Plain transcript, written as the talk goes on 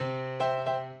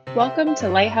Welcome to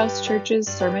Lighthouse Church's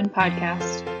Sermon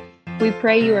Podcast. We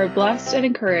pray you are blessed and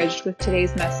encouraged with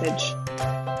today's message.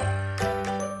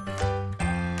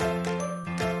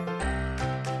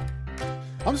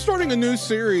 I'm starting a new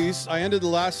series. I ended the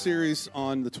last series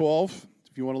on the 12th.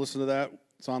 If you want to listen to that,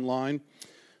 it's online.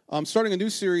 I'm starting a new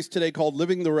series today called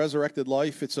Living the Resurrected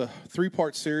Life. It's a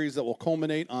 3-part series that will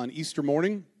culminate on Easter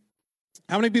morning.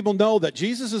 How many people know that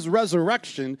Jesus'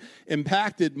 resurrection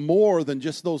impacted more than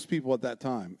just those people at that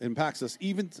time? It impacts us,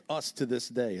 even us to this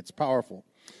day. It's powerful.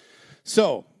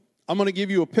 So, I'm going to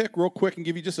give you a pick real quick and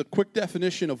give you just a quick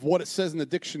definition of what it says in the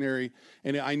dictionary.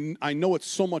 And I know it's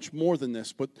so much more than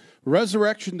this, but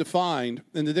resurrection defined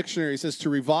in the dictionary says to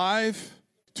revive,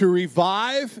 to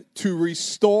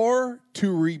restore,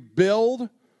 to rebuild,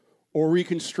 or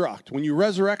reconstruct. When you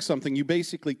resurrect something, you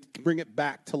basically bring it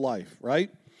back to life, right?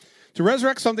 To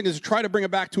resurrect something is to try to bring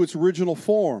it back to its original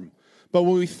form. But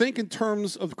when we think in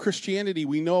terms of Christianity,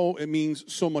 we know it means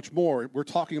so much more. We're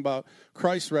talking about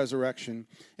Christ's resurrection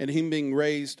and Him being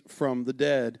raised from the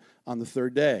dead on the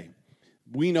third day.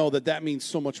 We know that that means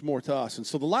so much more to us. And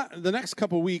so the next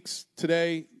couple of weeks,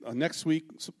 today, next week,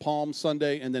 Palm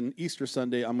Sunday, and then Easter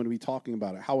Sunday, I'm going to be talking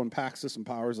about it, how it impacts us,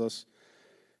 empowers us,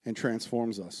 and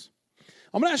transforms us.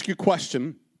 I'm going to ask you a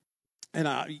question, and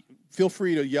feel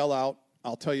free to yell out.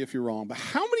 I'll tell you if you're wrong. But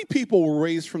how many people were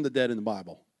raised from the dead in the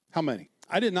Bible? How many?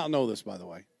 I did not know this, by the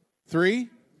way. 3?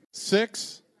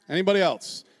 6? Anybody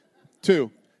else?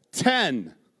 2?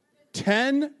 10.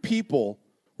 10 people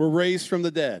were raised from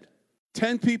the dead.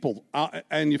 10 people.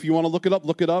 And if you want to look it up,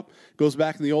 look it up. It goes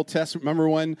back in the Old Testament. Remember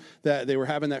when they were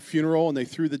having that funeral and they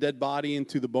threw the dead body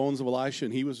into the bones of Elisha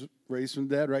and he was raised from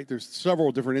the dead, right? There's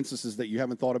several different instances that you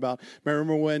haven't thought about.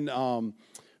 Remember when...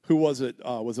 who was it?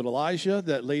 Was it Elijah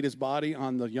that laid his body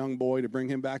on the young boy to bring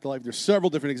him back to life? There's several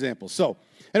different examples. So,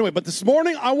 anyway, but this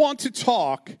morning I want to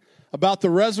talk about the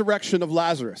resurrection of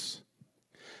Lazarus.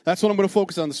 That's what I'm going to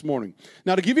focus on this morning.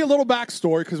 Now, to give you a little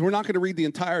backstory, because we're not going to read the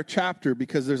entire chapter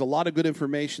because there's a lot of good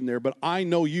information there, but I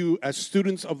know you, as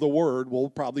students of the Word, will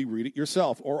probably read it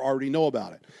yourself or already know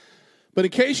about it. But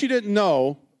in case you didn't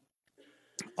know,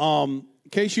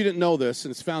 this,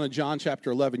 and it's found in John chapter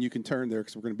 11, you can turn there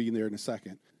because we're going to be in there in a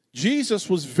second. Jesus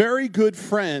was very good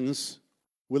friends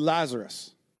with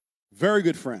Lazarus. Very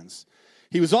good friends.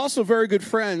 He was also very good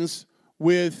friends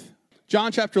with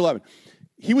John chapter 11.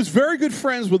 He was very good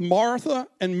friends with Martha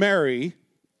and Mary,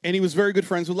 and he was very good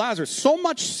friends with Lazarus. So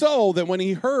much so that when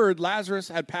he heard Lazarus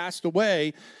had passed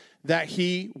away, that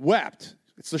he wept.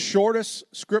 It's the shortest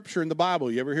scripture in the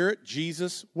Bible. You ever hear it?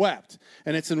 Jesus wept.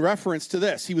 And it's in reference to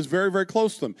this. He was very, very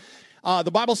close to them.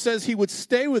 The Bible says he would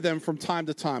stay with them from time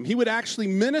to time. He would actually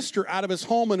minister out of his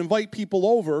home and invite people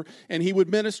over, and he would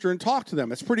minister and talk to them.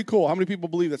 That's pretty cool. How many people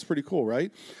believe that's pretty cool,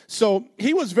 right? So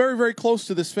he was very, very close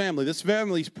to this family. This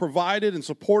family provided and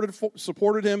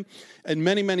supported him in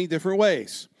many, many different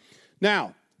ways.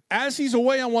 Now, as he's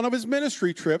away on one of his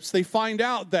ministry trips, they find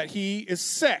out that he is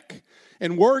sick.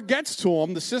 And word gets to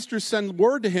him, the sisters send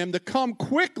word to him to come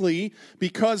quickly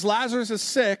because Lazarus is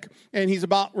sick and he's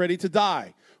about ready to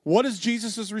die. What is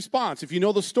Jesus' response? If you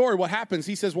know the story, what happens?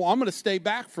 He says, well, I'm going to stay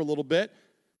back for a little bit.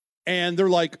 And they're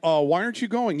like, why aren't you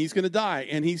going? He's going to die.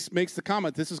 And he makes the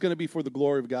comment, this is going to be for the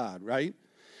glory of God, right?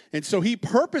 And so he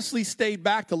purposely stayed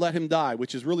back to let him die,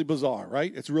 which is really bizarre,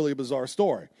 right? It's really a bizarre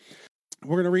story.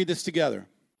 We're going to read this together.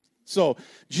 So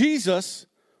Jesus,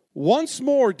 once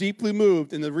more deeply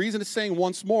moved, and the reason it's saying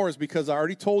once more is because I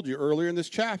already told you earlier in this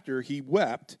chapter, he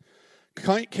wept,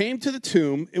 came to the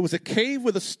tomb. It was a cave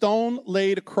with a stone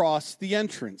laid across the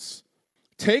entrance.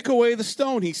 Take away the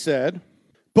stone, he said.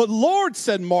 But Lord,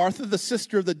 said Martha, the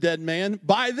sister of the dead man,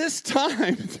 by this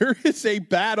time there is a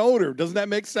bad odor. Doesn't that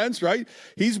make sense, right?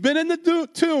 He's been in the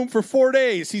tomb for 4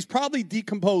 days. He's probably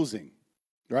decomposing,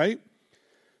 right?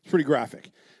 It's pretty graphic.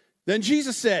 Then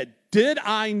Jesus said, did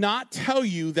I not tell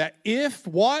you that if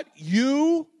what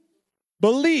you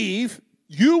believe,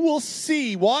 you will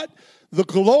see what? The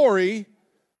glory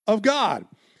of God.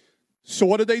 So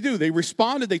what did they do? They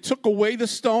responded. They took away the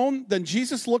stone. Then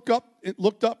Jesus looked up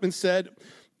and said,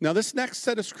 now this next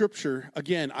set of scripture,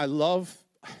 again, I love,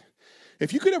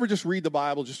 if you could ever just read the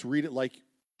Bible, just read it like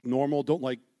normal. Don't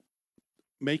like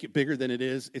make it bigger than it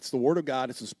is. It's the Word of God.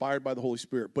 It's inspired by the Holy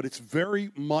Spirit, but it's very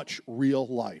much real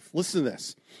life. Listen to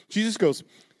this. Jesus goes,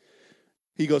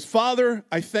 Father,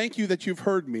 I thank you that you've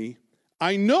heard me.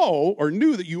 I know or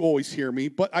knew that you always hear me,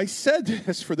 but I said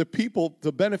this for the people,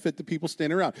 to benefit the people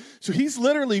standing around. So he's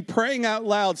literally praying out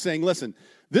loud saying, listen,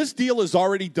 this deal is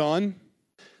already done.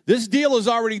 This deal is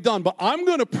already done, but I'm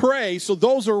going to pray so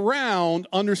those around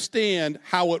understand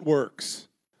how it works.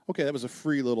 Okay, that was a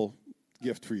free little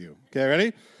gift for you. Okay,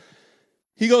 ready?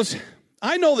 He goes,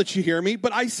 I know that you hear me,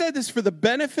 but I said this for the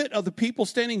benefit of the people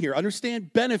standing here.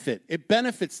 Understand benefit. It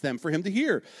benefits them for him to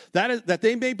hear. That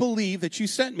they may believe that you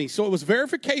sent me. So it was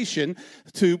verification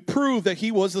to prove that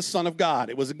he was the Son of God.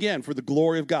 It was, again, for the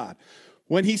glory of God.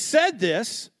 When he said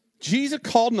this, Jesus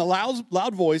called in a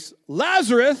loud voice,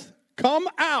 Lazarus, come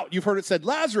out. You've heard it said,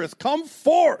 Lazarus, come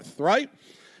forth, right?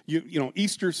 You know,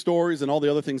 Easter stories and all the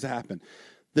other things that happen.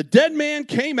 The dead man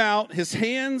came out, his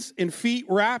hands and feet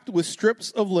wrapped with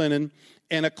strips of linen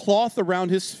and a cloth around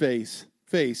his face.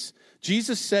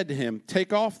 Jesus said to him,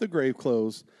 take off the grave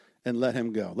clothes and let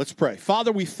him go. Let's pray.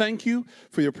 Father, we thank you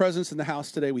for your presence in the house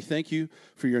today. We thank you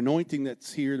for your anointing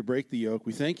that's here to break the yoke.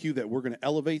 We thank you that we're going to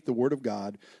elevate the word of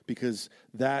God because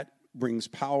that brings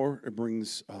power, it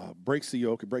brings breaks the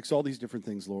yoke, it breaks all these different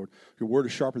things, Lord. Your word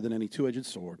is sharper than any two-edged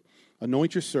sword.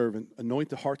 Anoint your servant, anoint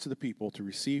the hearts of the people to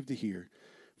receive, to hear.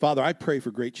 Father, I pray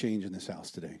for great change in this house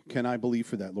today. Can I believe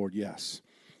for that, Lord? Yes.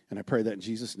 And I pray that in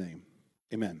Jesus' name.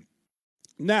 Amen.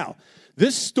 Now,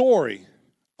 this story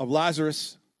of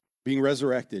Lazarus being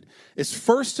resurrected is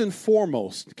first and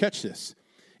foremost, catch this,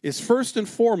 is first and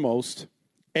foremost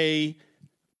a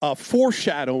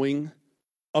foreshadowing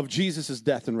of Jesus'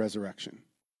 death and resurrection.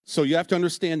 So you have to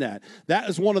understand that. That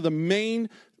is one of the main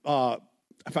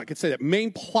if I could say that,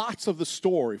 main plots of the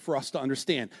story for us to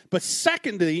understand. But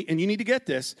secondly, and you need to get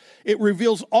this, it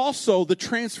reveals also the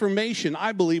transformation,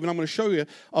 I believe, and I'm going to show you,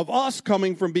 of us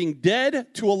coming from being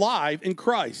dead to alive in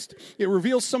Christ. It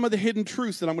reveals some of the hidden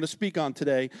truths that I'm going to speak on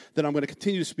today, that I'm going to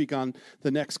continue to speak on the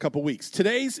next couple weeks.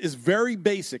 Today's is very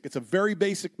basic. It's a very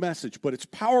basic message, but it's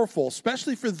powerful,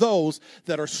 especially for those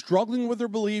that are struggling with their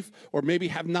belief or maybe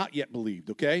have not yet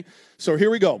believed, okay? So here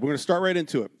we go. We're going to start right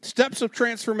into it. Steps of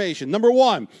transformation. Number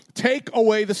one, take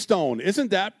away the stone.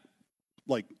 Isn't that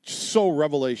like so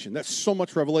revelation? That's so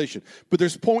much revelation. But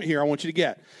there's a point here I want you to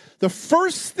get. The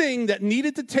first thing that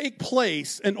needed to take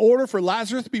place in order for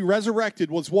Lazarus to be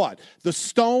resurrected was what? The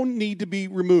stone needed to be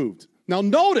removed. Now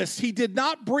notice, he did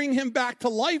not bring him back to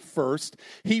life first.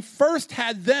 He first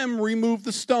had them remove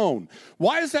the stone.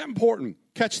 Why is that important?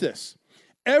 Catch this.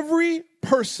 Every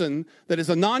person that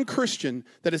is a non-Christian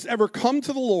that has ever come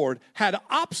to the Lord had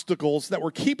obstacles that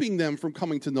were keeping them from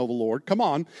coming to know the Lord,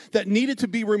 that needed to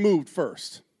be removed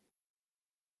first.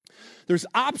 There's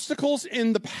obstacles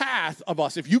in the path of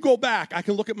us. If you go back, I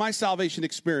can look at my salvation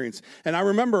experience. And I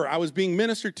remember I was being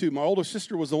ministered to. My older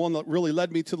sister was the one that really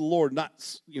led me to the Lord, not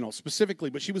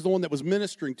specifically, but she was the one that was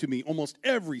ministering to me almost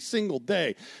every single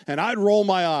day. And I'd roll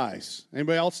my eyes.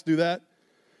 Anybody else do that?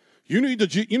 You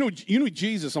need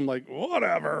Jesus. I'm like,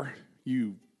 whatever,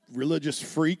 you religious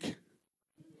freak.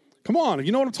 Come on,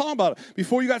 you know what I'm talking about.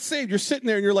 Before you got saved, you're sitting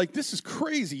there and you're like, this is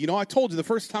crazy. You know, I told you the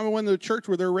first time I went to the church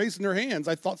where they're raising their hands,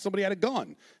 I thought somebody had a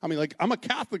gun. I mean, like, I'm a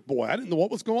Catholic boy. I didn't know what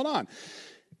was going on.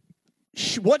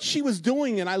 What she was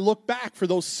doing, and I look back for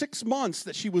those 6 months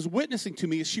that she was witnessing to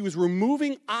me, is she was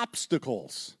removing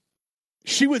obstacles.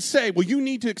 She would say, well, you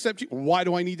need to accept Jesus. Why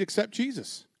do I need to accept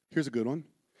Jesus? Here's a good one.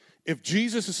 If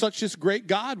Jesus is such this great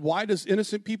God, why does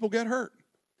innocent people get hurt?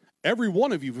 Every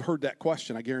one of you have heard that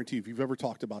question, I guarantee you, if you've ever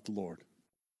talked about the Lord.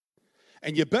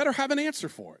 And you better have an answer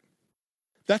for it.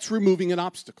 That's removing an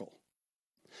obstacle.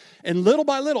 And little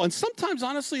by little, and sometimes,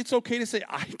 honestly, it's okay to say,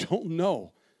 I don't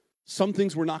know. Some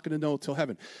things we're not going to know until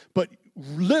heaven. But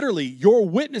literally, your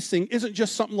witnessing isn't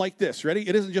just something like this. Ready?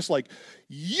 It isn't just like,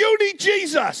 you need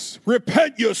Jesus.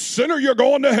 Repent, you sinner, you're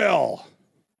going to hell.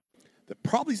 That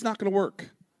probably is not going to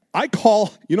work.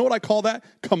 You know what I call that?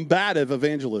 Combative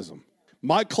evangelism.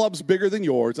 My club's bigger than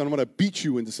yours, and I'm going to beat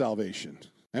you into salvation.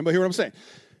 Anybody hear what I'm saying?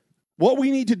 What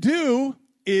we need to do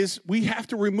is we have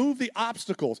to remove the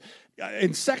obstacles.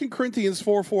 In 2 Corinthians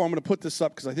 4:4, I'm going to put this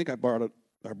up because I think I brought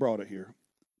it here.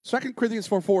 2 Corinthians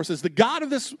 4:4 says, the God of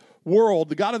this world,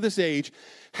 the God of this age,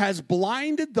 has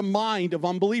blinded the mind of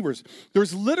unbelievers.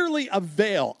 There's literally a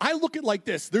veil. I look at it like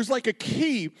this. There's like a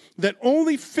key that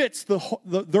only fits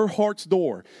their heart's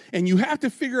door. And you have to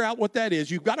figure out what that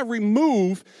is. You've got to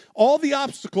remove all the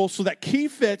obstacles so that key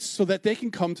fits so that they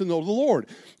can come to know the Lord.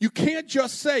 You can't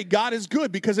just say God is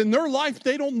good because in their life,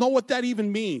 they don't know what that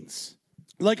even means.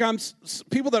 Like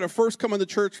people that are first coming to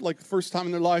church, like the first time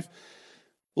in their life,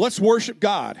 let's worship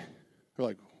God. They're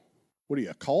like, what are you,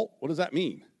 a cult? What does that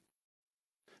mean?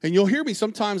 And you'll hear me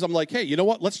sometimes, I'm like, hey, you know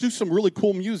what? Let's do some really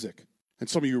cool music. And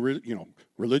some of you,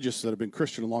 religious that have been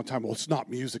Christian a long time, well, it's not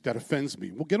music that offends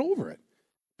me. Well, get over it.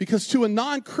 Because to a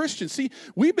non-Christian, see,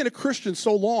 we've been a Christian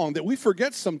so long that we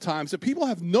forget sometimes that people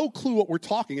have no clue what we're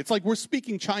talking. It's like we're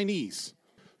speaking Chinese.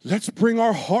 Let's bring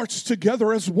our hearts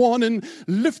together as one and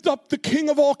lift up the King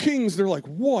of all kings. They're like,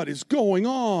 what is going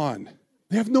on?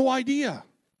 They have no idea.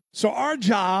 So our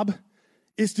job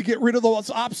is to get rid of those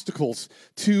obstacles,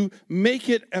 to make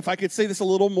it, if I could say this, a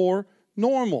little more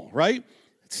normal, right?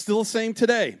 It's still the same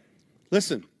today.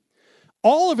 Listen,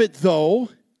 all of it, though,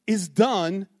 is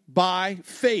done by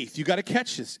faith. You got to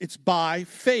catch this. It's by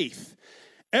faith.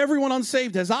 Everyone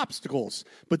unsaved has obstacles,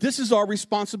 but this is our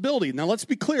responsibility. Now, let's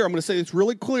be clear. I'm going to say this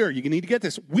really clear. You need to get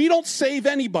this. We don't save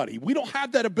anybody. We don't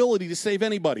have that ability to save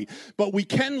anybody, but we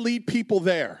can lead people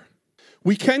there.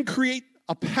 We can create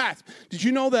a path. Did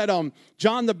you know that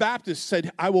John the Baptist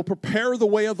said, I will prepare the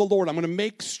way of the Lord. I'm going to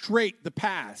make straight the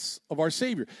paths of our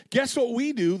Savior. Guess what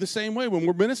we do the same way when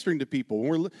we're ministering to people,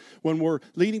 when we're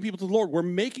leading people to the Lord? We're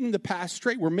making the path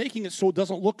straight. We're making it so it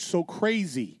doesn't look so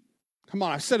crazy. Come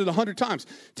on, I've said it 100 times.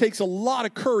 It takes a lot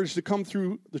of courage to come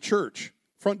through the church,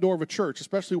 front door of a church,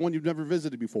 especially one you've never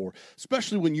visited before,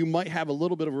 especially when you might have a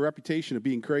little bit of a reputation of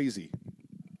being crazy.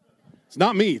 It's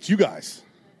not me, it's you guys.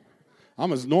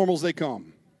 I'm as normal as they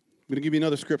come. I'm going to give you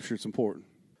another scripture. It's important.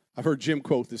 I've heard Jim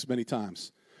quote this many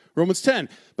times. Romans 10,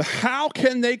 but how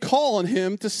can they call on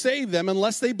him to save them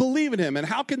unless they believe in him? And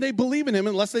how can they believe in him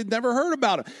unless they've never heard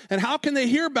about him? And how can they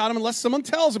hear about him unless someone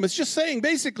tells them? It's just saying,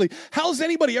 basically, how is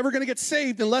anybody ever going to get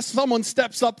saved unless someone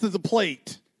steps up to the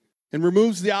plate and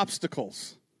removes the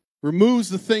obstacles, removes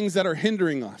the things that are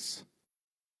hindering us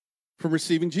from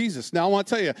receiving Jesus? Now, I want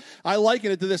to tell you, I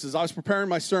liken it to this. As I was preparing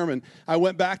my sermon, I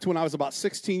went back to when I was about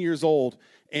 16 years old,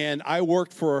 and I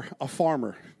worked for a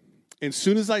farmer. And as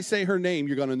soon as I say her name,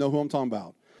 you're going to know who I'm talking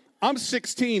about. I'm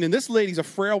 16, and this lady's a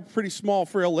frail, pretty small,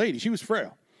 frail lady. She was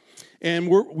frail. And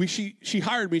she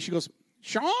hired me. She goes,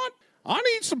 Sean, I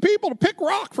need some people to pick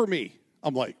rock for me.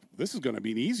 I'm like, this is going to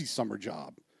be an easy summer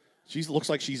job. She looks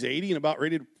like she's 80 and about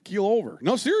ready to keel over.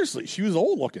 No, seriously, she was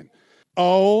old looking.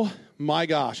 Oh, my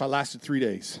gosh, I lasted 3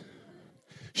 days.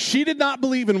 She did not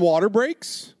believe in water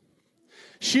breaks.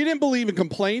 She didn't believe in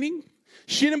complaining.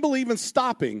 She didn't believe in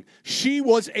stopping. She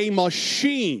was a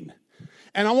machine.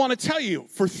 And I want to tell you,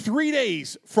 for 3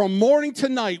 days, from morning to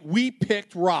night, we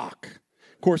picked rock.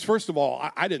 Of course, first of all,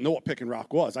 I didn't know what picking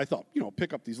rock was. I thought,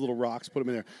 pick up these little rocks, put them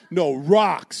in there. No,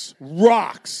 rocks.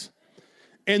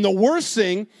 And the worst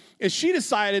thing is she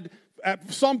decided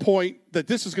at some point that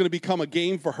this is going to become a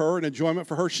game for her, an enjoyment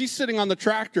for her. She's sitting on the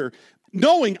tractor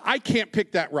knowing I can't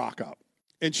pick that rock up.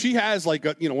 And she has like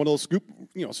one of those scoop,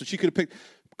 so she could have picked,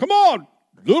 come on,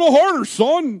 a little harder,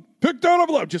 son. Pick that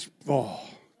up.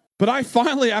 But I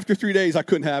finally, after 3 days, I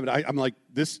couldn't have it. I'm like,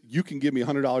 you can give me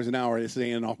 $100 an hour. This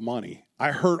ain't enough money.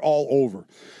 I hurt all over.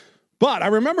 But I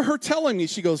remember her telling me,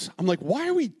 I'm like, why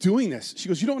are we doing this? She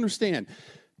goes, you don't understand.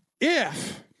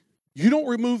 If you don't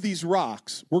remove these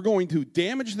rocks, we're going to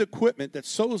damage the equipment that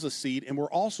sows the seed, and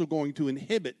we're also going to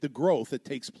inhibit the growth that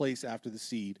takes place after the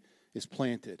seed is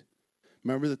planted.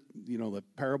 Remember the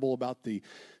parable about the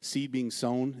seed being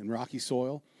sown in rocky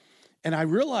soil? And I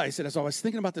realized that as I was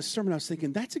thinking about this sermon, I was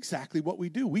thinking, that's exactly what we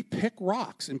do. We pick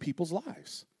rocks in people's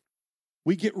lives.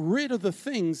 We get rid of the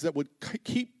things that would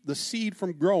keep the seed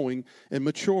from growing and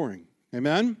maturing.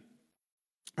 Amen?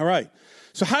 All right.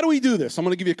 So how do we do this? I'm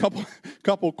going to give you a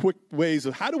couple quick ways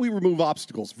of how do we remove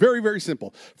obstacles. Very, very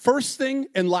simple. First thing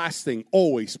and last thing,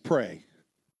 always pray.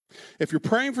 If you're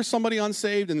praying for somebody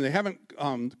unsaved and they haven't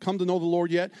come to know the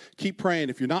Lord yet, keep praying.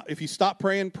 If you stop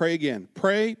praying, pray again.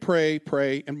 Pray,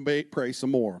 and pray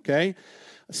some more, okay?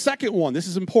 Second one, this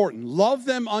is important. Love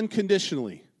them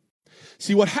unconditionally.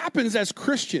 See, what happens as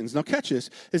Christians, now catch this,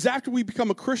 is after we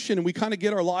become a Christian and we kind of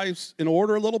get our lives in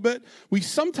order a little bit, we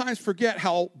sometimes forget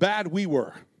how bad we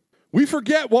were. We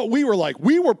forget what we were like.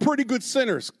 We were pretty good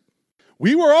sinners.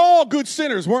 We were all good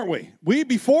sinners, weren't we?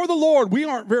 Before the Lord, we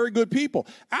aren't very good people.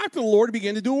 After the Lord, He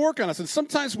began to do work on us. And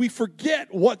sometimes we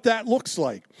forget what that looks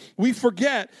like. We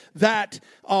forget that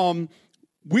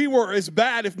we were as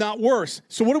bad, if not worse.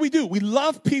 So what do? We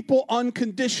love people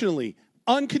unconditionally,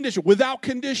 without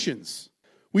conditions.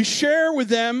 We share with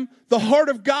them the heart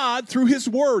of God through His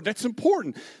Word. That's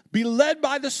important. Be led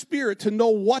by the Spirit to know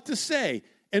what to say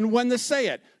and when to say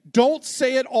it. Don't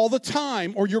say it all the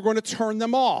time or you're going to turn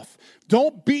them off.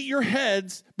 Don't beat your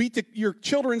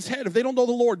children's head. If they don't know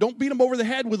the Lord, don't beat them over the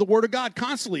head with the Word of God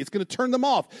constantly. It's going to turn them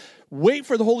off. Wait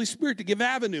for the Holy Spirit to give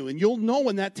avenue, and you'll know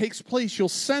when that takes place. You'll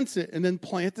sense it and then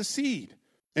plant the seed.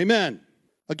 Amen.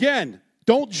 Again,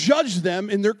 don't judge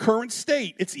them in their current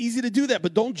state. It's easy to do that,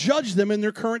 but don't judge them in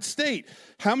their current state.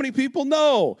 How many people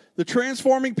know the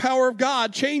transforming power of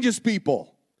God changes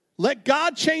people? Let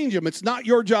God change them. It's not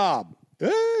your job.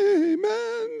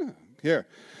 Amen.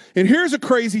 And here's a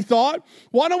crazy thought.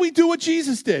 Why don't we do what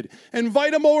Jesus did?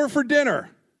 Invite them over for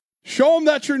dinner. Show them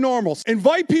that you're normal.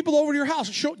 Invite people over to your house.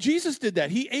 Jesus did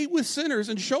that. He ate with sinners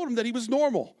and showed them that He was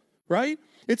normal, right?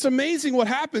 It's amazing what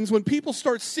happens when people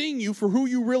start seeing you for who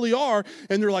you really are,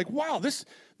 and they're like, wow, this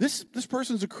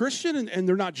person's a Christian, and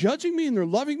they're not judging me, and they're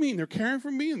loving me, and they're caring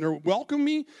for me, and they're welcoming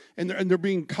me, and they're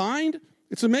being kind.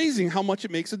 It's amazing how much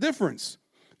it makes a difference.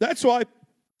 That's why,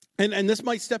 and this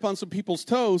might step on some people's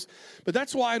toes, but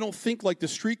that's why I don't think like the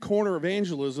street corner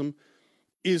evangelism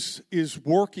is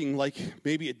working like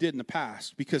maybe it did in the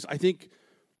past, because I think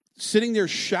sitting there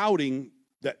shouting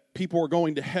that people are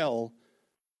going to hell,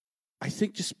 I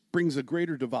think just brings a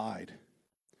greater divide.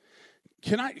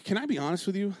 Can I be honest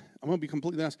with you? I'm going to be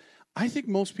completely honest. I think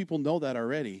most people know that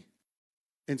already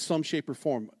in some shape or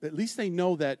form. At least they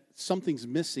know that something's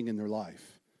missing in their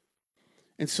life.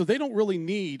 And so they don't really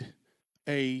need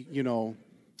a,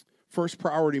 first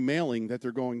priority mailing that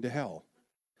they're going to hell.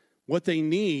 What they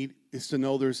need is to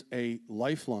know there's a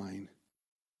lifeline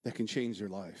that can change their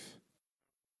life.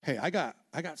 Hey, I got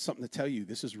something to tell you.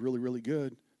 This is really, really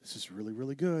good. This is really,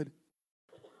 really good.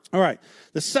 All right.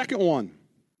 The second one,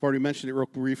 I've already mentioned it real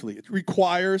briefly. It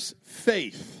requires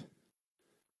faith.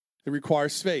 It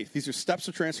requires faith. These are steps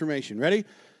of transformation. Ready? It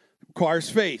requires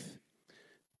faith.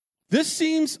 This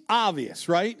seems obvious,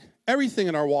 right? Everything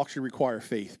in our walk should require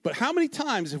faith. But how many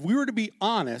times, if we were to be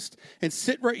honest and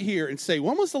sit right here and say,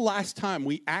 when was the last time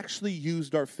we actually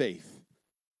used our faith?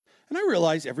 And I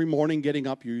realize every morning getting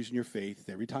up, you're using your faith.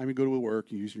 Every time you go to work,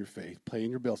 you're using your faith,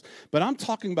 paying your bills. But I'm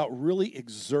talking about really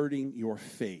exerting your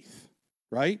faith,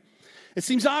 right? It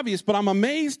seems obvious, but I'm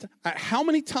amazed at how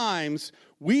many times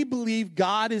we believe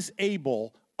God is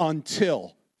able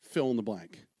until fill in the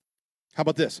blank. How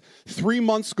about this? 3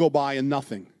 months go by and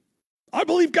nothing. I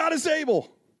believe God is able.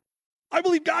 I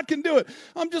believe God can do it.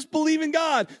 I'm just believing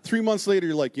God. 3 months later,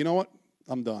 you're like, you know what?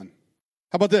 I'm done.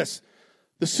 How about this?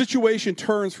 The situation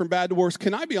turns from bad to worse.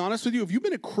 Can I be honest with you? If you've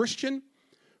been a Christian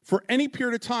for any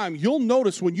period of time, you'll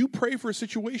notice when you pray for a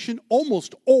situation,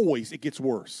 almost always it gets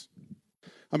worse.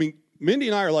 I mean, Mindy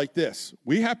and I are like this.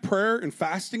 We have prayer and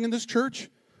fasting in this church.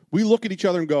 We look at each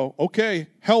other and go, okay,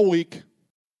 hell week,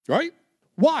 right?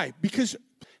 Why? Because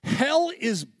hell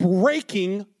is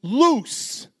breaking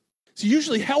loose. So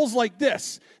usually hell's like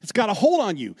this. It's got a hold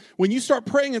on you. When you start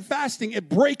praying and fasting, it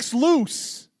breaks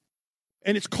loose.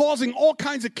 And it's causing all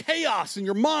kinds of chaos in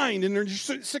your mind and in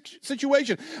your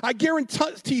situation. I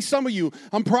guarantee some of you,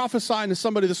 I'm prophesying to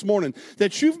somebody this morning,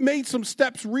 that you've made some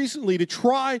steps recently to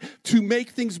try to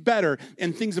make things better,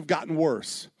 and things have gotten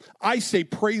worse. I say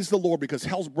praise the Lord, because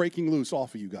hell's breaking loose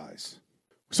off of you guys.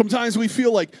 Sometimes we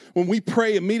feel like when we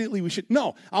pray immediately we should.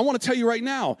 No, I want to tell you right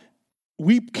now,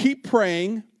 we keep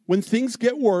praying. When things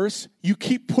get worse, you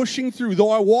keep pushing through.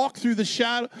 Though I walk through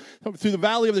the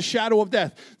valley of the shadow of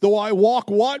death. Though I walk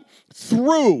what?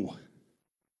 Through.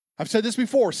 I've said this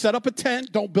before. Set up a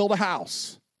tent, don't build a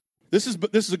house. This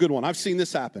is a good one. I've seen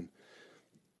this happen.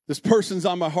 This person's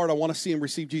on my heart. I want to see him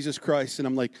receive Jesus Christ. And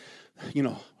I'm like,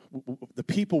 the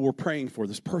people we're praying for,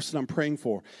 this person I'm praying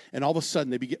for, and all of a sudden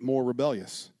they get more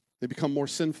rebellious. They become more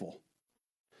sinful.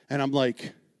 And I'm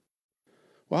like,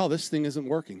 wow, this thing isn't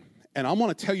working. And I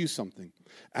want to tell you something.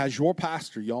 As your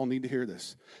pastor, y'all need to hear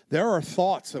this. There are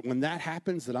thoughts that when that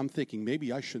happens that I'm thinking,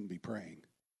 maybe I shouldn't be praying.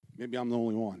 Maybe I'm the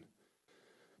only one.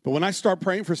 But when I start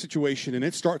praying for a situation and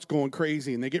it starts going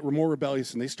crazy and they get more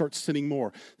rebellious and they start sinning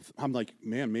more, I'm like,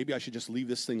 man, maybe I should just leave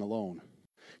this thing alone.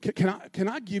 Can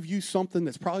I give you something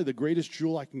that's probably the greatest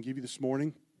jewel I can give you this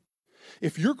morning?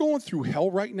 If you're going through hell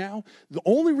right now, the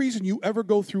only reason you ever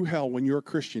go through hell when you're a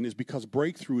Christian is because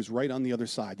breakthrough is right on the other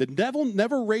side. The devil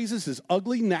never raises his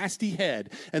ugly, nasty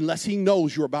head unless he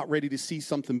knows you're about ready to see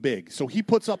something big. So he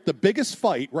puts up the biggest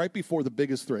fight right before the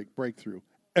biggest breakthrough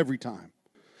every time.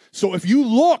 So if you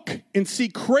look and see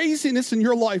craziness in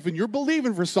your life and you're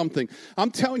believing for something, I'm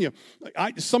telling you,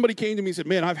 somebody came to me and said,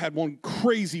 man, I've had one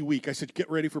crazy week. I said, get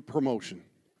ready for promotion.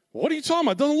 What are you talking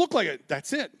about? It doesn't look like it.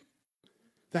 That's it.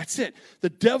 That's it. The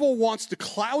devil wants to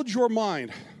cloud your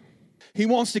mind. He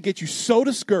wants to get you so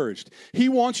discouraged. He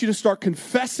wants you to start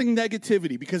confessing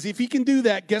negativity, because if he can do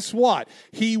that, guess what?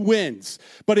 He wins.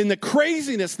 But in the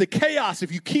craziness, the chaos,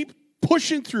 if you keep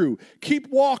pushing through, keep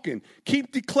walking,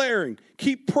 keep declaring,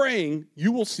 keep praying,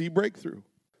 you will see breakthrough.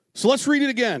 So let's read it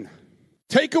again.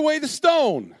 Take away the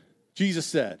stone, Jesus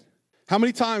said. How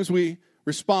many times we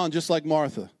respond just like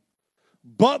Martha?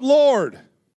 But Lord.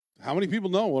 How many people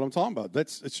know what I'm talking about?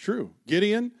 It's true.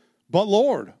 Gideon, but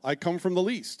Lord, I come from the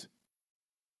least.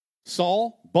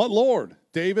 Saul, but Lord.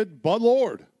 David, but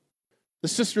Lord. The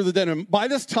sister of the dead. And by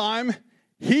this time,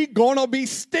 he gonna be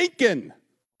stinking,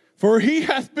 for he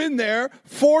hath been there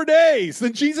 4 days.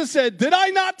 Then Jesus said, did I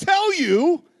not tell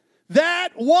you that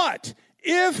what?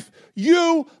 If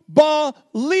you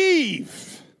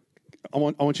believe. I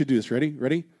want you to do this.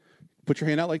 Ready? Put your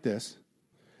hand out like this.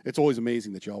 It's always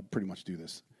amazing that y'all pretty much do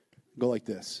this. Go like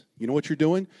this. You know what you're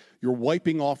doing? You're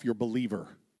wiping off your believer.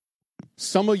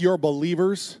 Some of your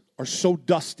believers are so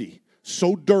dusty,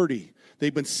 so dirty.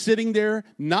 They've been sitting there,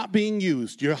 not being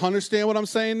used. You understand what I'm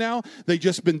saying now? They've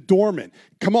just been dormant.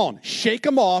 Come on, shake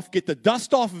them off, get the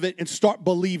dust off of it, and start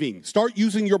believing. Start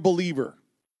using your believer.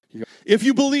 If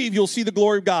you believe, you'll see the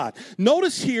glory of God.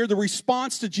 Notice here the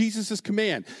response to Jesus'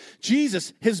 command.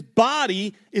 Jesus, his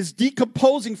body is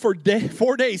decomposing for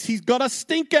 4 days. He's gonna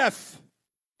stinketh.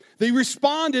 They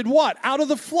responded what? Out of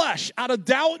the flesh, out of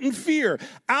doubt and fear,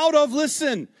 out of,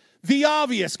 listen, the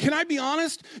obvious. Can I be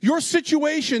honest? Your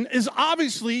situation is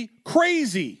obviously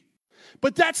crazy,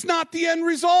 but that's not the end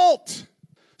result.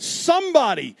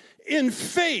 Somebody in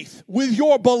faith with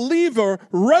your believer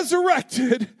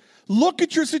resurrected, look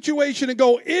at your situation and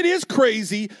go, it is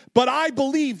crazy, but I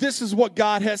believe this is what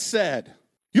God has said.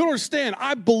 You don't understand.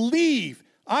 I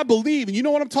believe, and you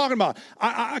know what I'm talking about.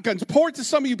 I can report to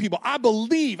some of you people.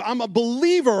 I'm a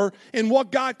believer in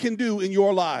what God can do in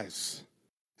your lives.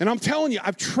 And I'm telling you,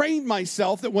 I've trained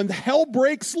myself that when the hell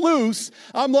breaks loose,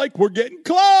 I'm like, we're getting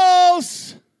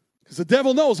close. Because the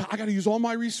devil knows, I got to use all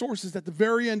my resources at the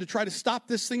very end to try to stop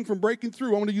this thing from breaking through.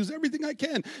 I'm going to use everything I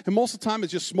can. And most of the time,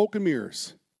 it's just smoke and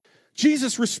mirrors.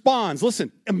 Jesus responds.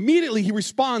 Listen, immediately he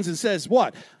responds and says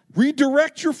what?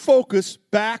 Redirect your focus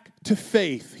back to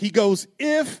faith. He goes,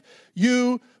 if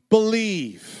you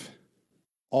believe,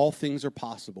 all things are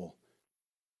possible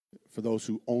for those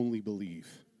who only believe.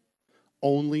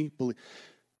 Only believe.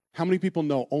 How many people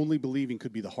know only believing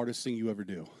could be the hardest thing you ever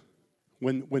do?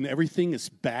 When everything is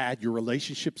bad, your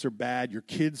relationships are bad, your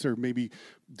kids are maybe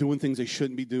doing things they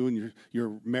shouldn't be doing,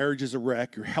 your marriage is a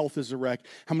wreck, your health is a wreck.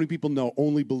 How many people know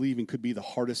only believing could be the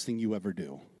hardest thing you ever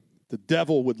do? The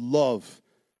devil would love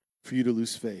for you to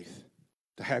lose faith,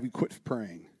 to have you quit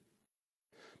praying.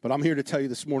 But I'm here to tell you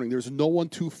this morning, there's no one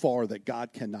too far that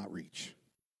God cannot reach.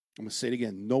 I'm going to say it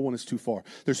again, no one is too far.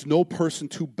 There's no person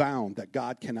too bound that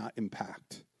God cannot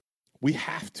impact. We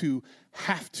have to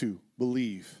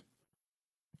believe.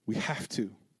 We have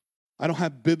to. I don't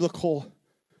have biblical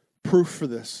proof for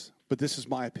this, but this is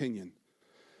my opinion.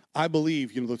 I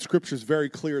believe, the scripture is very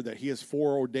clear that he has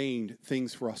foreordained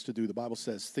things for us to do. The Bible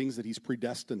says things that he's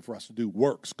predestined for us to do,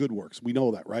 works, good works. We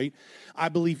know that, right? I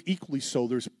believe equally so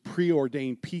there's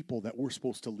preordained people that we're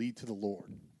supposed to lead to the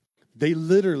Lord. They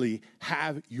literally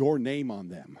have your name on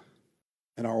them.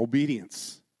 And our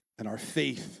obedience and our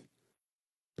faith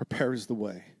prepares the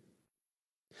way.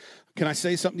 Can I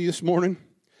say something to you this morning?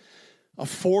 A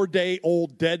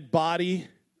 4-day-old dead body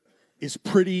is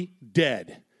pretty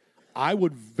dead. I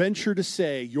would venture to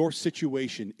say your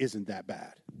situation isn't that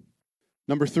bad.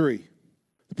 Number 3,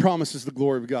 the promise is the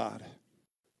glory of God.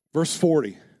 Verse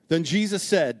 40, then Jesus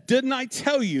said, didn't I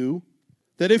tell you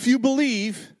that if you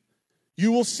believe,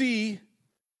 you will see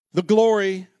the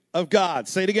glory of God?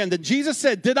 Say it again. Then Jesus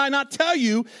said, did I not tell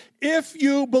you, if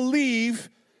you believe?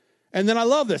 And then I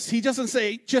love this. He doesn't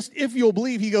say, just if you'll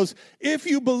believe. He goes, if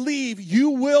you believe, you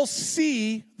will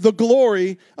see the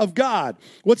glory of God.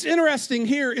 What's interesting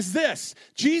here is this.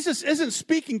 Jesus isn't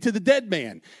speaking to the dead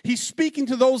man. He's speaking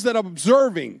to those that are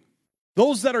observing,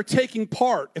 those that are taking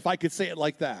part, if I could say it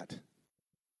like that.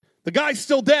 The guy's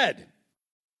still dead.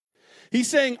 He's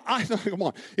saying, come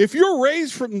on, if you're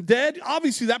raised from the dead,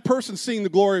 obviously that person's seeing the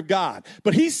glory of God.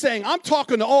 But he's saying, I'm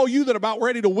talking to all you that are about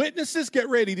ready to witness this, get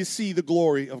ready to see the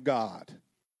glory of God.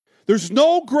 There's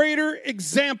no greater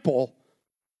example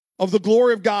of the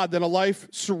glory of God than a life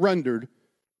surrendered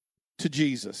to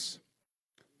Jesus.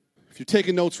 If you're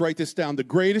taking notes, write this down. The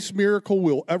greatest miracle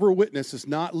we'll ever witness is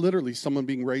not literally someone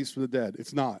being raised from the dead.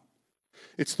 It's not.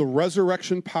 It's the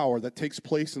resurrection power that takes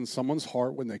place in someone's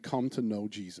heart when they come to know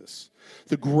Jesus.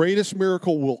 The greatest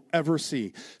miracle we'll ever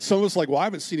see. Someone's like, well, I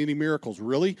haven't seen any miracles.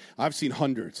 Really? I've seen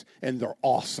hundreds, and they're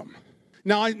awesome.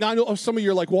 Now, I know some of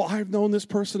you are like, well, I've known this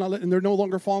person, and they're no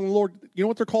longer following the Lord. You know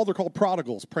what they're called? They're called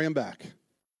prodigals. Pray them back.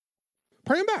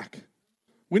 Pray them back.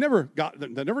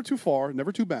 They're never too far,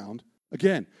 never too bound.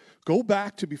 Again, go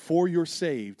back to before you're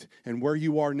saved and where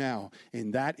you are now,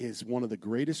 and that is one of the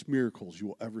greatest miracles you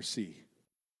will ever see.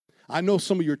 I know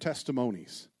some of your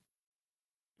testimonies.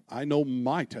 I know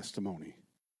my testimony.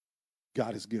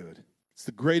 God is good. It's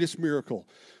the greatest miracle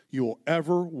you will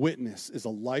ever witness is a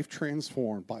life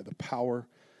transformed by the power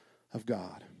of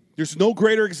God. There's no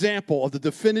greater example of the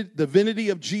divinity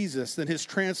of Jesus than his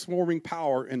transforming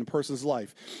power in a person's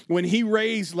life. When he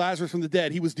raised Lazarus from the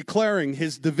dead, he was declaring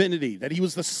his divinity, that he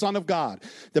was the Son of God.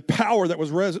 The power that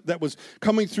was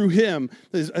coming through him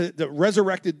that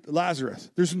resurrected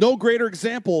Lazarus. There's no greater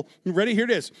example, ready? Here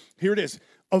it is,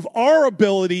 of our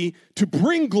ability to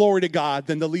bring glory to God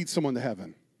than to lead someone to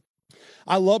heaven.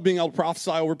 I love being able to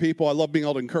prophesy over people. I love being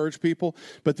able to encourage people.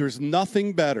 But there's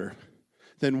nothing better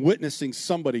than witnessing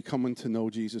somebody coming to know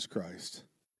Jesus Christ.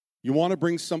 You want to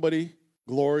bring somebody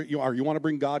glory? You want to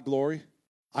bring God glory?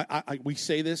 We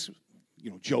say this,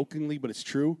 jokingly, but it's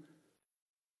true.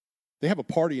 They have a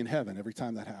party in heaven every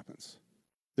time that happens.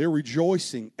 They're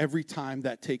rejoicing every time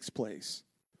that takes place.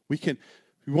 You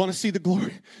want to see the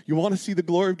glory? You want to see the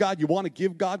glory of God? You want to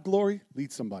give God glory?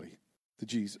 Lead somebody to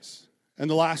Jesus. And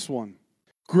the last one.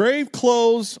 Grave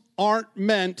clothes aren't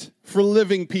meant for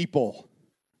living people.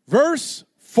 Verse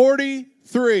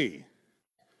 43.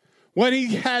 When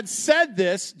he had said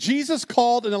this, Jesus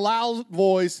called in a loud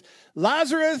voice,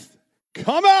 Lazarus,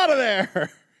 come out of there.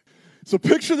 So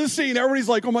picture the scene. Everybody's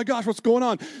like, oh my gosh, what's going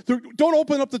on? Don't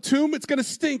open up the tomb. It's going to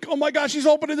stink. Oh my gosh, he's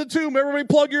opening the tomb. Everybody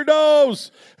plug your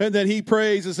nose. And then he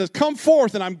prays and says, come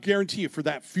forth. And I guarantee you for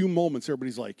that few moments,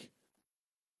 everybody's like,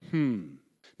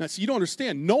 Now, see, you don't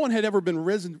understand. No one had ever been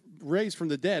raised from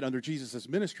the dead under Jesus'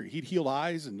 ministry. He'd healed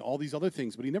eyes and all these other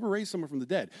things, but he never raised someone from the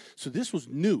dead. So this was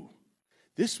new.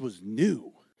 This was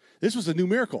new. This was a new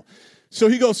miracle. So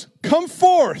he goes, come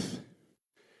forth.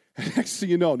 And next thing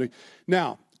you know,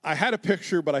 now, I had a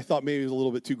picture, but I thought maybe it was a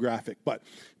little bit too graphic. But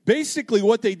basically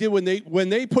what they did when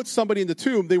they put somebody in the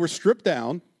tomb, they were stripped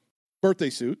down, birthday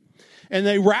suit, and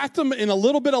they wrapped them in a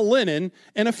little bit of linen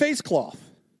and a face cloth.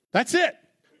 That's it.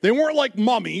 They weren't like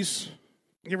mummies.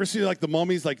 You ever see like the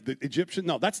mummies, like the Egyptian?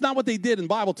 No, that's not what they did in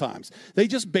Bible times. They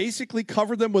just basically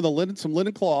covered them with some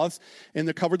linen cloths, and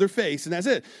they covered their face, and that's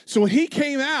it. So when he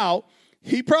came out,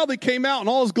 he probably came out in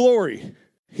all his glory.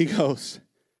 He goes,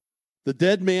 the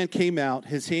dead man came out,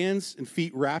 his hands and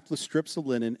feet wrapped with strips of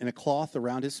linen and a cloth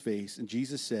around his face, and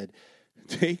Jesus said,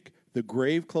 take the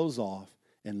grave clothes off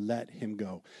and let him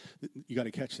go. You got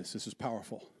to catch this. This is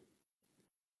powerful.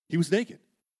 He was naked.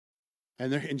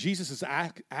 And Jesus is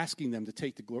asking them to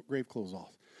take the grave clothes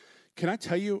off. Can I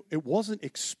tell you, it wasn't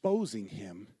exposing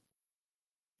him.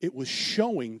 It was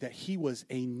showing that he was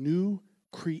a new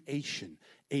creation,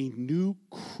 a new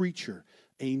creature,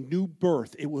 a new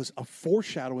birth. It was a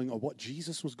foreshadowing of what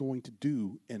Jesus was going to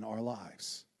do in our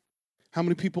lives. How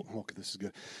many people, this is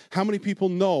good. How many people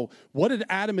know, what did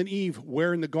Adam and Eve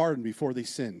wear in the garden before they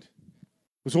sinned?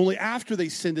 It was only after they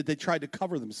sinned that they tried to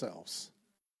cover themselves.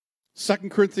 2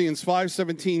 Corinthians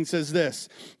 5:17 says this,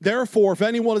 therefore, if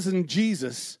anyone is in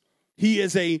Jesus, he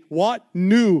is a what?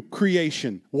 New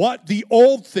creation. What? The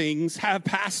old things have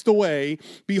passed away.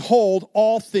 Behold,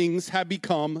 all things have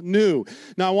become new.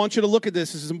 Now, I want you to look at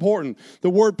this. This is important. The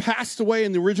word passed away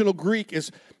in the original Greek is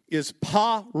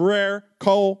parerkome.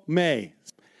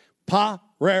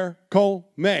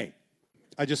 Parerkome.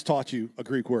 I just taught you a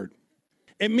Greek word.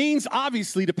 It means,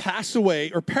 obviously, to pass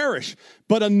away or perish.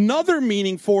 But another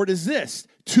meaning for it is this,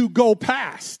 to go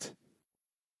past.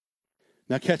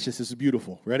 Now catch this. This is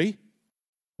beautiful. Ready?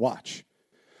 Watch.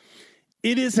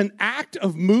 It is an act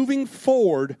of moving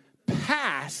forward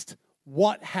past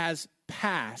what has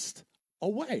passed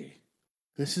away.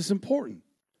 This is important.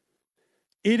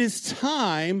 It is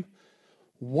time,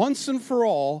 once and for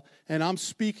all, and I'm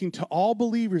speaking to all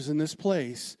believers in this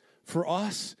place, for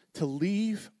us to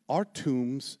leave our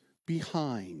tombs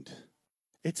behind.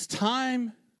 It's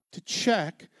time to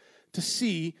check to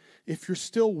see if you're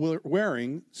still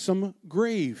wearing some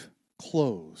grave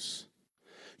clothes.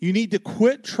 You need to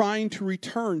quit trying to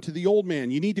return to the old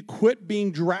man. You need to quit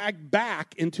being dragged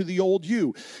back into the old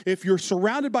you. If you're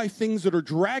surrounded by things that are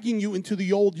dragging you into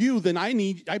the old you, then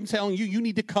I'm telling you, you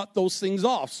need to cut those things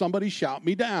off. Somebody shout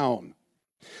me down.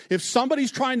 If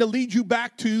somebody's trying to lead you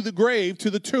back to the grave, to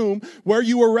the tomb, where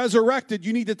you were resurrected,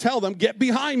 you need to tell them, get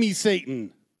behind me,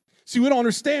 Satan. See, we don't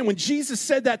understand. When Jesus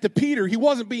said that to Peter, he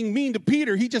wasn't being mean to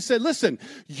Peter. He just said, listen,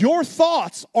 your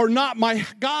thoughts are not my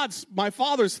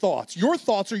Father's thoughts. Your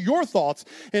thoughts are your thoughts.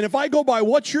 And if I go by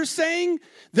what you're saying,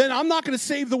 then I'm not going to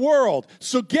save the world.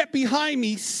 So get behind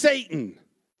me, Satan.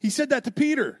 He said that to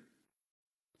Peter.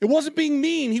 It wasn't being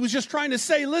mean. He was just trying to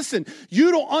say, listen,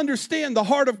 you don't understand the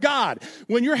heart of God.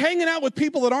 When you're hanging out with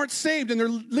people that aren't saved and they're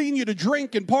leading you to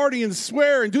drink and party and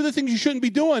swear and do the things you shouldn't be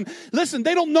doing, listen,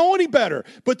 they don't know any better,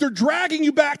 but they're dragging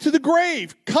you back to the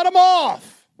grave. Cut them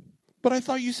off. But I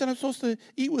thought you said I'm supposed to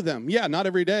eat with them. Yeah, not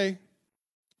every day.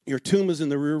 Your tomb is in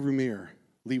the rearview mirror.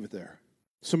 Leave it there.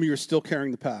 Some of you are still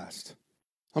carrying the past.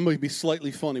 I'm going to be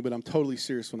slightly funny, but I'm totally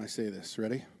serious when I say this.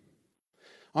 Ready?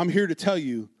 I'm here to tell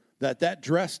you that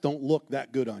dress don't look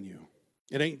that good on you.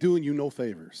 It ain't doing you no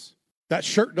favors. That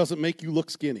shirt doesn't make you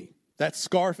look skinny. That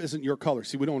scarf isn't your color.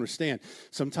 See, we don't understand.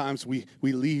 Sometimes we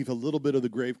leave a little bit of the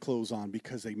grave clothes on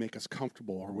because they make us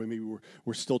comfortable, or maybe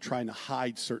we're still trying to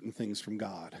hide certain things from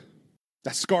God.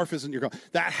 That scarf isn't your color.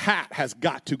 That hat has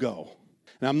got to go.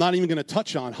 And I'm not even going to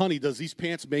touch on, honey, does these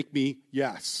pants make me?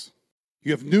 Yes.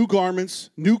 You have new garments,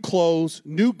 new clothes,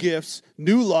 new gifts,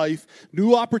 new life,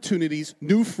 new opportunities,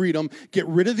 new freedom. Get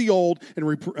rid of the old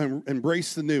and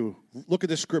embrace the new. Look at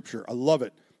this scripture. I love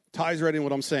it. Ties right in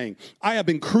what I'm saying. I have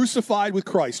been crucified with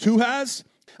Christ. Who has?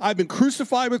 I've been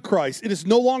crucified with Christ. It is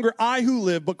no longer I who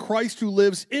live, but Christ who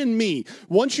lives in me.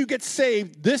 Once you get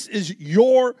saved, this is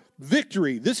your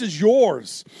victory. This is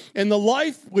yours. And the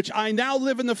life which I now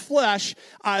live in the flesh,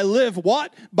 I live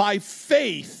what? By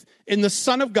faith in the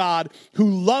Son of God who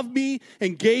loved me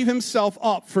and gave himself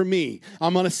up for me.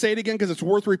 I'm going to say it again because it's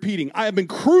worth repeating. I have been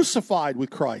crucified with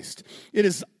Christ. It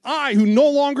is I who no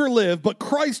longer live, but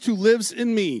Christ who lives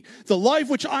in me. The life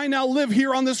which I now live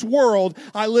here on this world,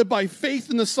 I live by faith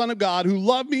in the Son of God who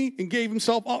loved me and gave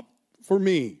himself up for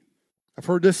me. I've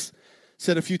heard this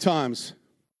said a few times.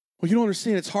 Well, you don't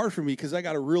understand. It's hard for me because I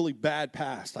got a really bad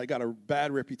past. I got a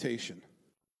bad reputation.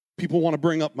 People want to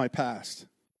bring up my past.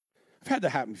 I've had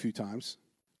that happen a few times.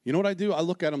 You know what I do? I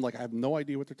look at them like I have no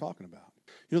idea what they're talking about.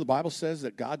 You know, the Bible says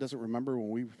that God doesn't remember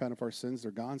when we repent of our sins, they're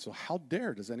gone. So how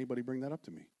dare does anybody bring that up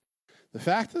to me? The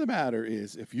fact of the matter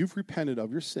is, if you've repented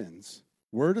of your sins,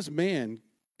 where does man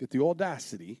get the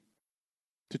audacity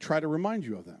to try to remind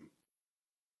you of them?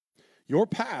 Your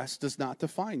past does not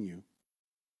define you.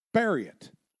 Bury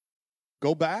it.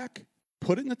 Go back,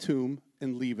 put it in the tomb,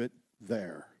 and leave it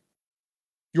there.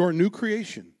 You're a new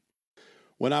creation.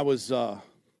 When I was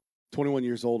 21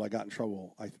 years old, I got in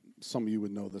trouble. Some of you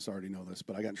would know this, already know this,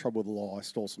 but I got in trouble with the law. I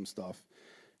stole some stuff,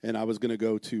 and I was going to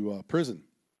go to prison.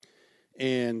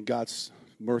 And God's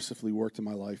mercifully worked in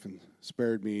my life and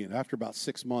spared me. And after about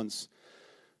 6 months,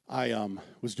 I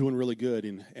was doing really good,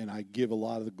 and I give a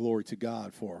lot of the glory to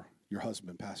God for your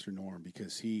husband, Pastor Norm,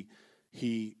 because he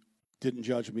didn't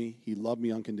judge me. He loved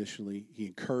me unconditionally. He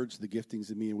encouraged the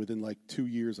giftings in me. And within like 2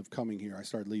 years of coming here, I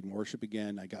started leading worship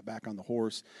again. I got back on the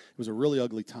horse. It was a really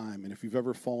ugly time. And if you've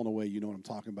ever fallen away, you know what I'm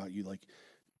talking about. You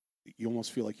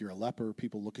almost feel like you're a leper.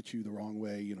 People look at you the wrong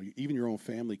way. You know, even your own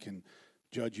family can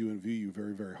judge you and view you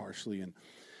very, very harshly.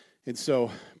 And so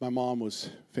my mom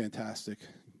was fantastic.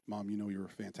 Mom, you know you were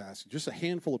fantastic. Just a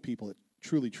handful of people that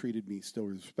truly treated me still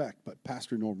with respect, but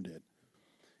Pastor Norm did.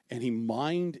 And he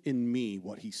mined in me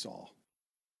what he saw.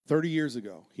 30 years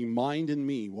ago, he mined in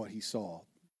me what he saw,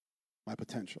 my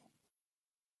potential.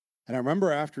 And I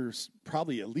remember after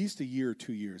probably at least a year or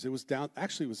 2 years, it was down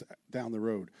the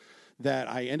road, that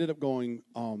I ended up going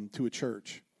to a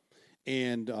church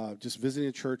and just visiting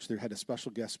a church. They had a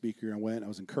special guest speaker. I went, I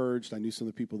was encouraged. I knew some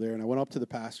of the people there, and I went up to the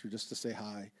pastor just to say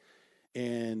hi.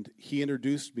 And he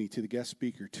introduced me to the guest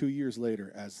speaker 2 years later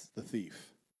as the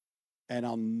thief. And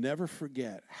I'll never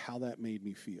forget how that made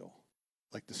me feel.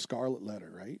 Like the scarlet letter,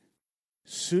 right?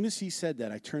 As soon as he said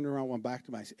that, I turned around, went back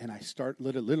to and I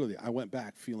literally, I went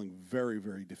back feeling very,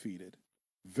 very defeated.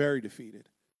 Very defeated.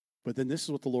 But then this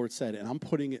is what the Lord said, and I'm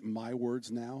putting it in my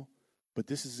words now, but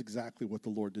this is exactly what the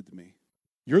Lord did to me.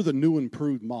 You're the new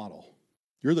improved model.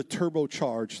 You're the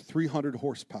turbocharged 300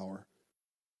 horsepower,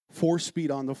 4-speed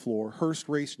on the floor, Hurst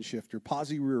racing shifter,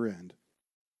 posi rear end,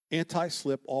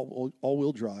 anti-slip,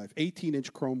 all-wheel drive,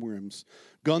 18-inch chrome rims,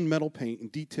 gunmetal paint, and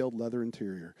detailed leather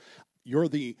interior. You're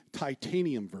the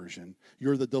titanium version.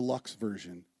 You're the deluxe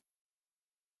version.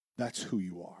 That's who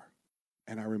you are.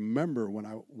 And I remember when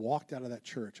I walked out of that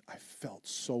church, I felt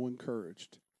so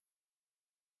encouraged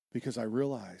because I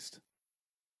realized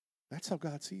that's how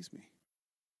God sees me.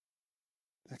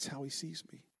 That's how he sees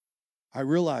me. I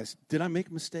realized, did I make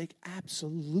a mistake?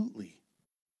 Absolutely.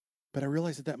 But I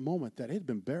realized at that moment that it had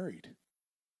been buried.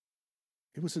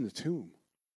 It was in the tomb.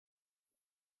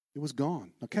 It was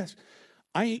gone. Now, Cass,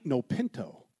 I ain't no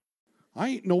Pinto. I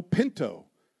ain't no Pinto.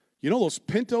 You know those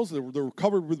Pintos that were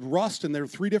covered with rust and they're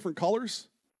 3 different colors?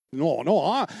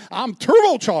 No, I'm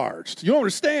turbocharged. You don't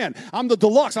understand. I'm the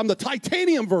deluxe. I'm the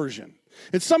titanium version.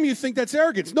 And some of you think that's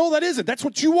arrogance. No, that isn't. That's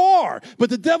what you are. But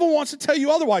the devil wants to tell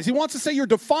you otherwise. He wants to say you're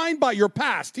defined by your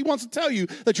past. He wants to tell you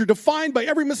that you're defined by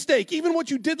every mistake, even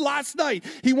what you did last night.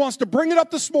 He wants to bring it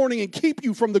up this morning and keep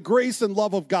you from the grace and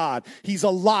love of God. He's a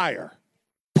liar.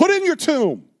 Put in your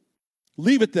tomb.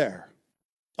 Leave it there.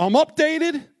 I'm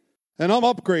updated and I'm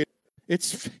upgraded.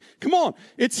 Come on.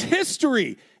 It's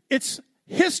history. It's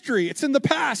history. It's in the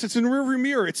past. It's in the rearview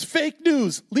mirror. It's fake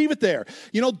news. Leave it there.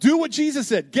 You know, do what Jesus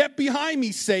said. Get behind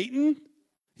me, Satan.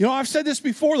 You know, I've said this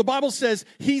before. The Bible says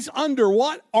he's under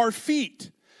what? Our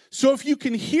feet. So if you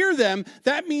can hear them,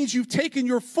 that means you've taken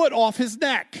your foot off his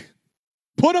neck.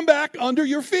 Put him back under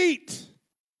your feet.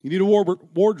 You need a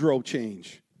wardrobe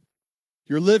change.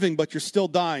 You're living, but you're still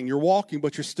dying. You're walking,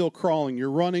 but you're still crawling. You're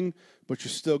running, but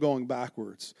you're still going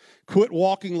backwards. Quit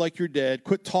walking like you're dead.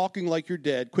 Quit talking like you're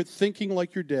dead. Quit thinking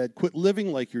like you're dead. Quit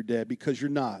living like you're dead, because you're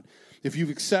not. If you've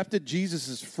accepted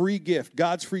Jesus' free gift,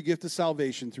 God's free gift of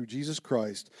salvation through Jesus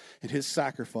Christ and his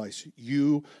sacrifice,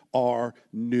 you are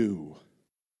new.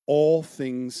 All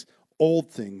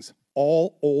old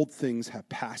things have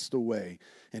passed away,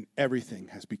 and everything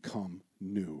has become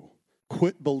new.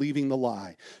 Quit believing the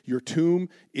lie. Your tomb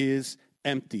is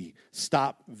empty.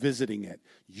 Stop visiting it.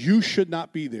 You should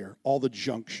not be there. All the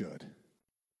junk should.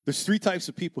 There's 3 types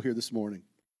of people here this morning.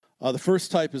 The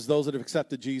first type is those that have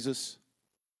accepted Jesus,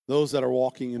 those that are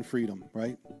walking in freedom,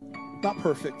 right? Not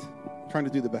perfect, trying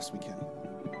to do the best we can.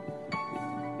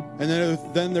 And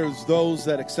then there's those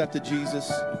that accepted Jesus,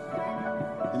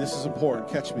 and this is important,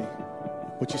 catch me,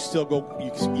 but you still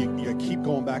you keep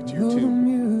going back to your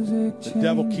tomb. The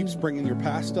devil keeps bringing your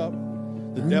past up.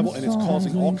 The devil, and it's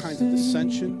causing all kinds of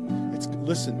dissension.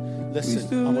 Listen,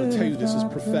 I'm going to tell you, this is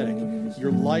prophetic.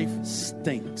 Your life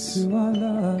stinks. And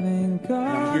I'm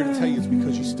here to tell you it's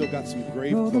because you still got some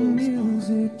grave clothes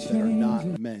on that are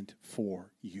not meant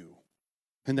for you.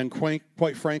 And then quite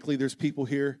frankly, there's people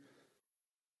here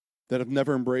that have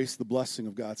never embraced the blessing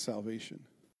of God's salvation.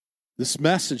 This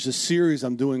message, this series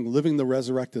I'm doing, Living the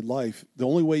Resurrected Life, the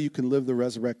only way you can live the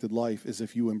resurrected life is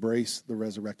if you embrace the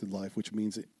resurrected life, which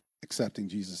means accepting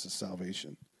Jesus'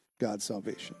 salvation, God's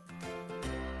salvation.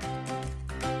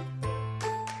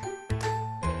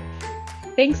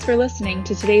 Thanks for listening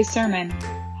to today's sermon.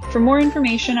 For more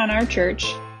information on our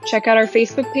church, check out our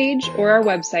Facebook page or our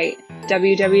website,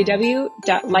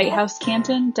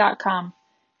 www.lighthousecanton.com.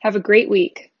 Have a great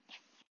week.